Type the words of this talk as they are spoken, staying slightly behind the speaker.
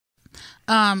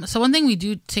So one thing we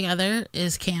do together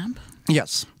is camp.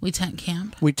 Yes. We tent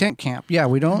camp. We tent camp. Yeah,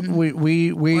 we don't.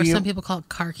 We Or some people call it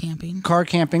car camping. Car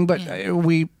camping, but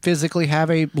we physically have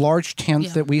a large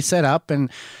tent that we set up and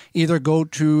either go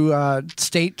to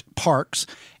state parks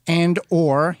and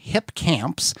or hip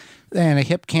camps. And a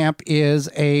hip camp is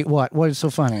a what? What is so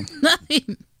funny?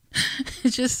 Nothing.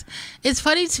 It's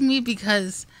funny to me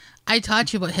because I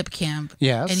taught you about hip camp.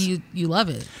 Yes. And you love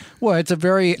it. Well, it's a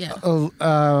very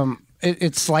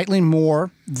it's slightly more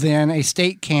than a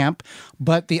state camp,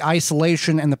 but the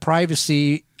isolation and the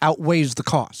privacy outweighs the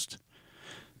cost.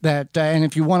 And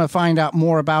if you want to find out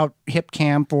more about hip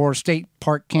camp or state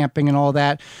park camping and all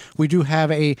that, we do have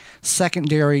a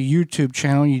secondary YouTube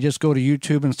channel. You just go to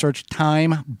YouTube and search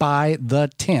Time by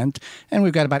the Tent, and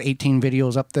we've got about 18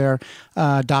 videos up there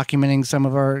documenting some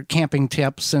of our camping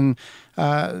tips and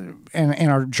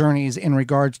our journeys in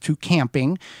regards to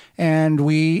camping. And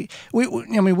we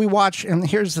watch, and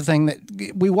here's the thing,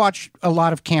 that we watch a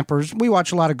lot of campers. We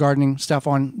watch a lot of gardening stuff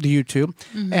on the YouTube,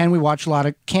 and we watch a lot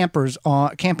of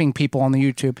camping people on the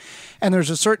YouTube. And there's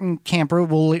a certain camper,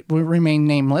 will remain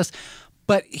nameless,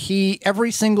 but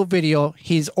every single video,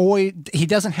 he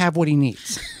doesn't have what he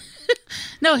needs.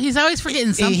 No, he's always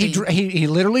forgetting something. He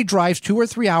literally drives 2 or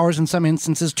 3 hours in some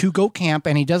instances to go camp,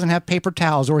 and he doesn't have paper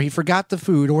towels, or he forgot the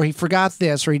food, or he forgot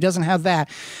this, or he doesn't have that.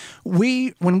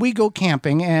 When we go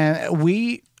camping, and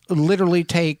we literally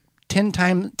take 10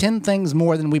 things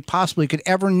more than we possibly could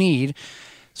ever need.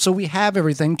 So we have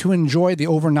everything to enjoy the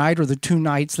overnight or the 2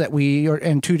 nights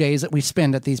and 2 days that we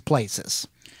spend at these places.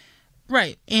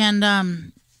 Right. And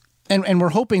we're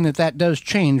hoping that does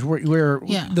change.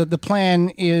 The plan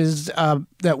is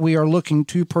that we are looking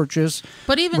to purchase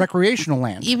recreational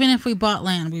land. Even if we bought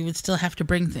land, we would still have to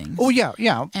bring things. Oh, yeah.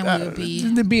 And we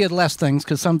would there'd be less things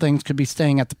because some things could be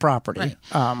staying at the property.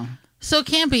 Right. So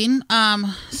camping.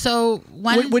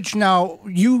 Which now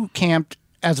you camped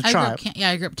as a child.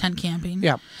 I grew up tent camping.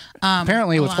 Yeah.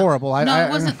 Apparently it was horrible. No, it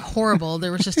wasn't horrible.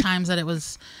 There was just times that it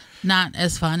was not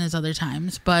as fun as other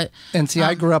times.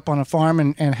 I grew up on a farm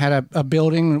and had a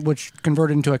building which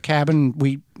converted into a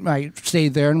cabin. I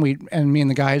stayed there, and me and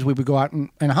the guys, we would go out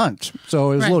and hunt.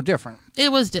 So it was a little different.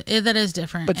 That is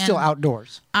different, but still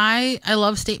outdoors. I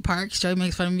love state parks. Joey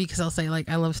makes fun of me because I'll say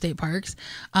I love state parks,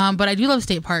 but I do love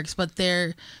state parks. But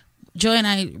Joey and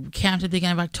I camped at the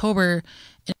beginning of October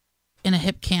in a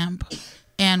hip camp,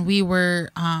 and we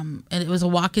were and it was a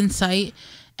walk-in site.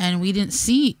 And we didn't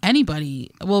see anybody.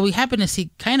 Well, we happened to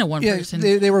see kind of one person.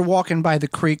 They were walking by the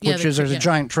creek, there's a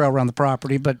giant trail around the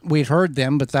property, but we'd heard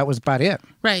them, but that was about it.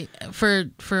 Right, for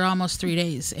almost 3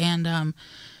 days. And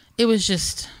it was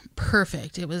just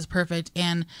perfect. It was perfect.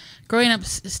 And growing up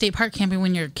state park camping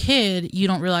when you're a kid, you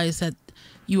don't realize that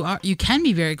you can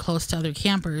be very close to other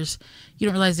campers. You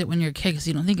don't realize it when you're a kid because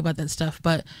you don't think about that stuff.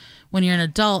 But when you're an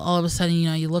adult, all of a sudden,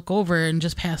 you look over and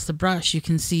just past the brush, you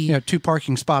can see 2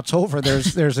 parking spots over.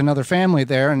 There's another family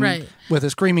there, and with a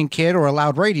screaming kid or a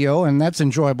loud radio, and that's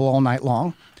enjoyable all night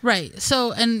long. Right.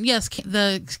 So, and yes,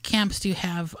 the camps do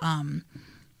have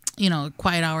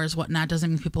quiet hours, whatnot. Doesn't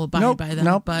mean people abide by them.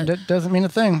 Nope, but that doesn't mean a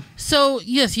thing. So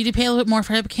yes, you do pay a little bit more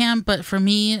for hip camp, but for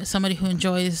me, somebody who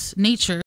enjoys nature.